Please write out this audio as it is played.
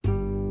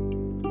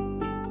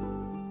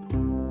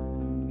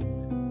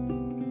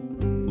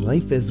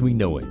Life as We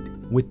Know It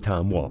with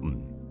Tom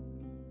Walton.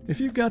 If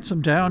you've got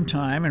some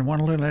downtime and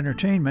want a little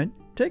entertainment,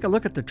 take a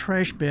look at the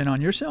trash bin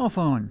on your cell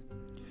phone.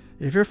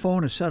 If your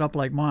phone is set up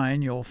like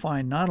mine, you'll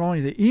find not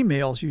only the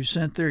emails you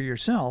sent there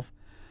yourself,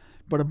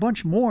 but a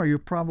bunch more you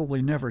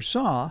probably never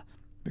saw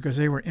because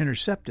they were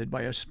intercepted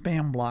by a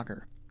spam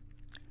blocker.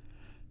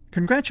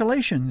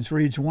 Congratulations,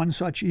 reads one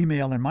such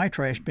email in my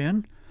trash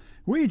bin.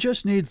 We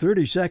just need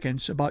 30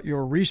 seconds about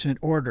your recent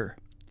order.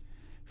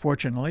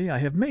 Fortunately, I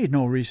have made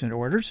no recent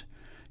orders.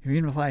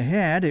 Even if I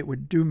had, it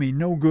would do me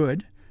no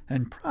good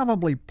and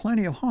probably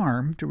plenty of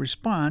harm to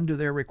respond to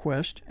their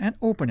request and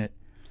open it.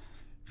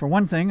 For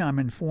one thing, I'm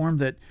informed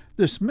that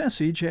this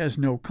message has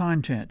no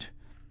content.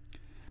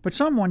 But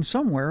someone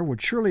somewhere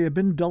would surely have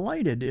been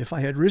delighted if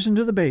I had risen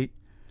to the bait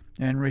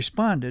and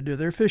responded to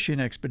their fishing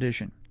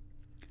expedition.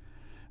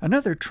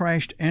 Another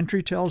trashed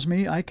entry tells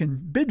me I can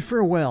bid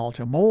farewell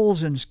to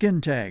moles and skin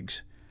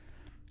tags.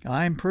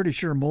 I'm pretty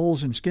sure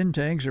moles and skin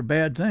tags are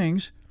bad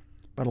things,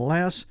 but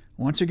alas,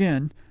 once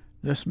again,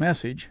 this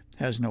message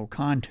has no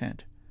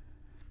content.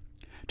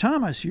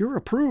 Thomas, you're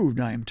approved,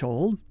 I am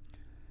told.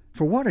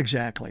 For what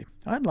exactly?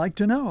 I'd like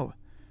to know.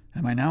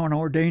 Am I now an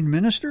ordained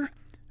minister?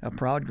 A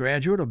proud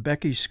graduate of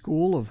Becky's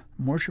School of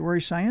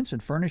Mortuary Science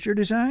and Furniture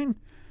Design?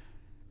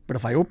 But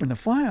if I open the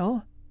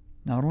file,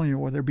 not only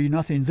will there be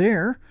nothing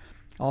there,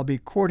 I'll be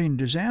courting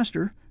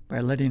disaster by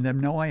letting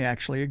them know I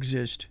actually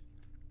exist.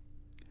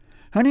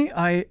 Honey,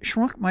 I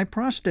shrunk my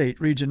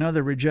prostate, reads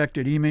another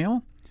rejected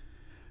email.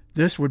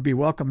 This would be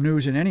welcome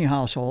news in any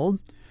household,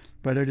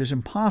 but it is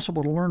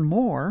impossible to learn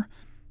more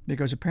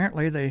because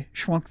apparently they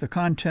shrunk the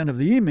content of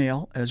the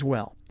email as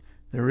well.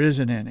 There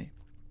isn't any.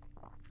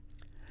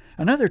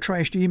 Another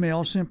trashed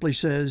email simply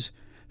says,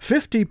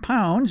 50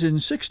 pounds in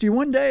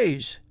 61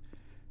 days.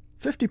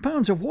 50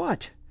 pounds of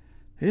what?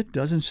 It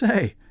doesn't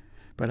say.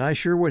 But I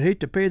sure would hate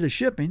to pay the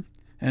shipping,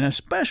 and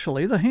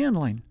especially the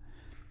handling.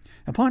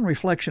 Upon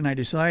reflection, I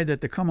decide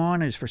that the come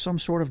on is for some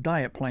sort of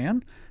diet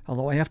plan,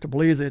 although I have to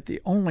believe that the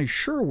only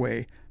sure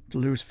way to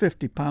lose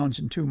 50 pounds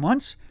in 2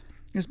 months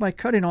is by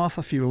cutting off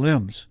a few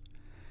limbs.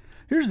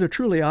 Here's the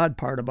truly odd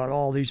part about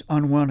all these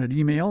unwanted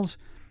emails.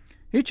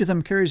 Each of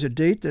them carries a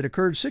date that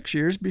occurred 6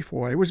 years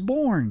before I was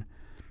born.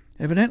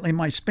 Evidently,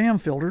 my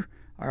spam filter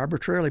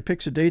arbitrarily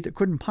picks a date that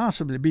couldn't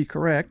possibly be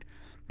correct,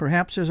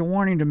 perhaps as a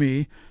warning to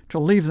me to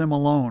leave them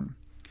alone.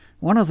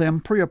 One of them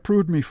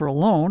pre-approved me for a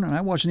loan, and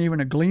I wasn't even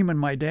a gleam in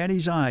my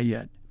daddy's eye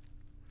yet.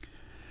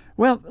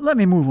 Well, let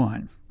me move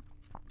on.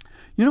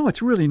 You know,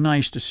 it's really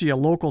nice to see a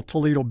local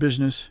Toledo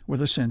business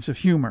with a sense of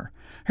humor.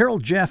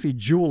 Harold Jaffe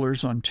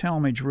Jewelers on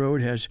Talmadge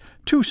Road has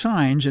 2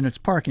 signs in its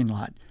parking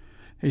lot.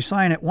 A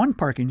sign at one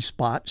parking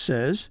spot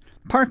says,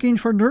 "Parking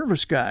for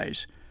nervous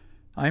guys."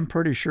 I'm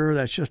pretty sure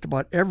that's just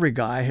about every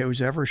guy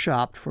who's ever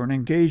shopped for an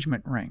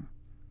engagement ring.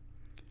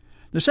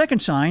 The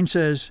second sign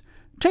says,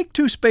 "Take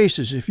 2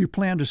 spaces if you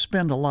plan to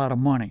spend a lot of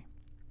money."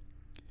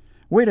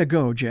 Way to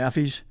go,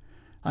 Jaffes.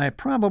 I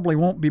probably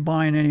won't be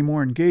buying any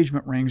more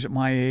engagement rings at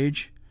my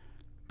age,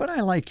 but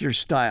I like your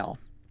style.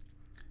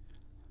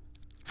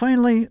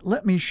 Finally,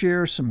 let me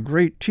share some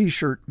great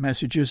T-shirt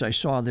messages I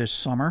saw this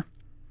summer.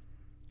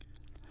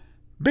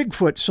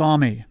 Bigfoot saw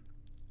me.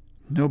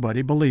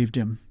 Nobody believed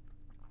him.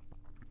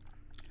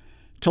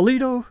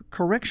 Toledo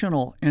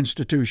Correctional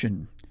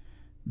Institution.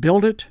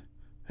 Build it,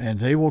 and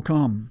they will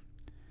come.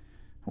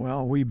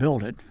 Well, we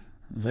built it.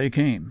 They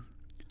came.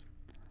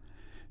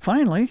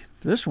 Finally,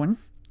 this one.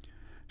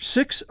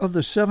 6 of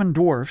the 7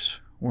 dwarfs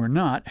were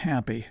not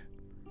happy.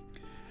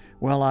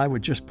 Well, I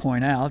would just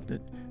point out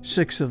that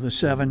 6 of the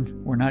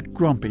 7 were not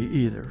grumpy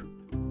either.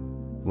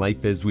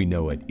 Life as We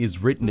Know It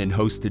is written and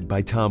hosted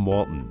by Tom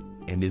Walton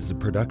and is a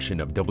production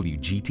of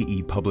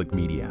WGTE Public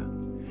Media.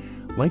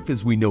 Life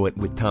as We Know It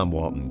with Tom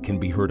Walton can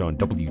be heard on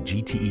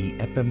WGTE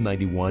FM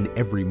 91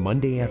 every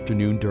Monday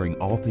afternoon during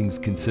All Things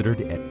Considered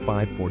at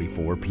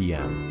 5:44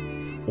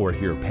 p.m. Or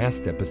hear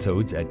past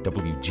episodes at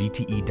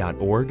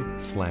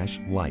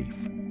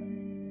wgte.org/life.